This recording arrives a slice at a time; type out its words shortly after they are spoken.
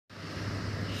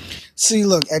See,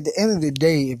 look, at the end of the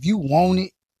day, if you want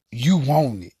it, you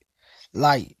want it.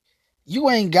 Like, you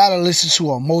ain't gotta listen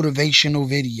to a motivational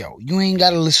video. You ain't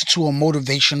gotta listen to a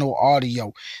motivational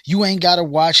audio. You ain't gotta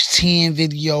watch 10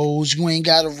 videos. You ain't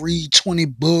gotta read 20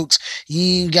 books.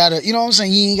 You ain't gotta, you know what I'm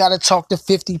saying? You ain't gotta talk to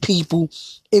 50 people.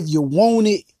 If you want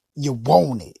it, you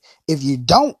want it. If you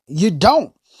don't, you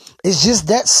don't. It's just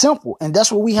that simple. And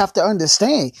that's what we have to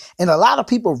understand. And a lot of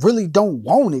people really don't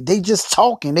want it. They just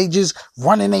talking. They just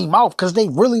running their mouth because they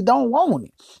really don't want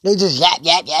it. They just yap,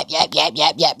 yap, yap, yap, yap,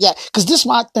 yap, yap, yap. Because this is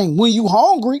my thing. When you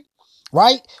hungry,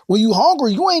 right? When you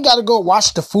hungry, you ain't got to go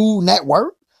watch the Food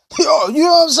Network. You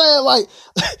know what I'm saying? Like,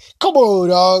 come on,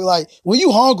 dog. Like, when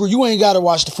you hungry, you ain't got to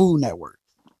watch the Food Network.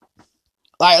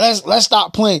 Like, let's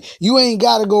stop playing. You ain't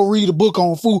got to go read a book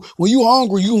on food. When you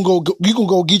hungry, you can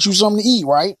go get you something to eat,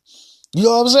 right? You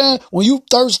know what I'm saying? When you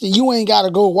thirsty, you ain't got to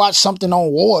go watch something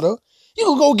on water. You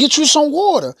can go get you some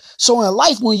water. So in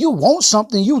life, when you want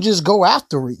something, you just go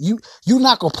after it. You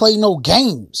not gonna play no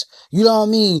games. You know what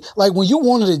I mean? Like when you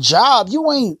wanted a job,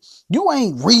 you ain't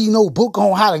read no book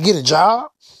on how to get a job.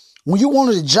 When you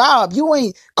wanted a job, you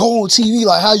ain't go on TV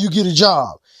like how you get a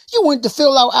job. You went to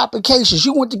fill out applications.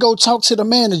 You went to go talk to the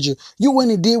manager. You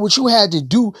went and did what you had to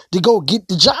do to go get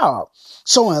the job.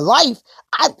 So in life,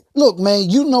 look, man,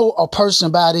 you know a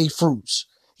person by their fruits.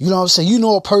 You know what I'm saying? You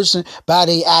know a person by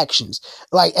their actions.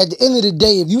 Like at the end of the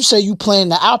day, if you say you plant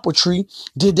the apple tree,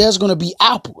 then there's going to be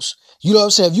apples. You know what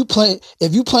I'm saying?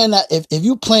 If you plant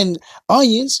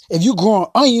onions, if you growing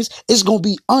onions, it's going to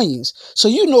be onions. So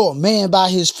you know a man by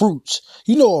his fruits.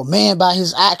 You know a man by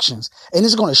his actions, and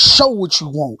it's going to show what you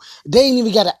want. They ain't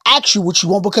even got to ask you what you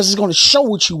want because it's going to show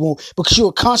what you want because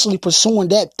you're constantly pursuing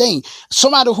that thing.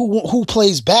 Somebody who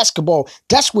plays basketball,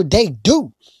 that's what they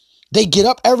do. They get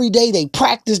up every day. They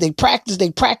practice. They practice.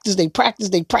 They practice. They practice.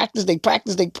 They practice. They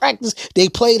practice. They practice. They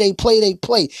play. They play. They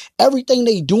play. Everything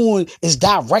they doing is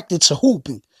directed to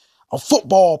hooping. A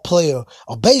football player,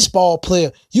 a baseball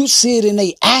player, you see it in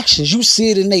their actions. You see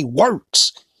it in their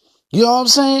works. You know what I'm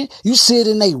saying? You see it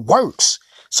in their works.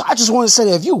 So I just want to say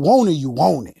that if you want it, you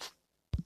want it.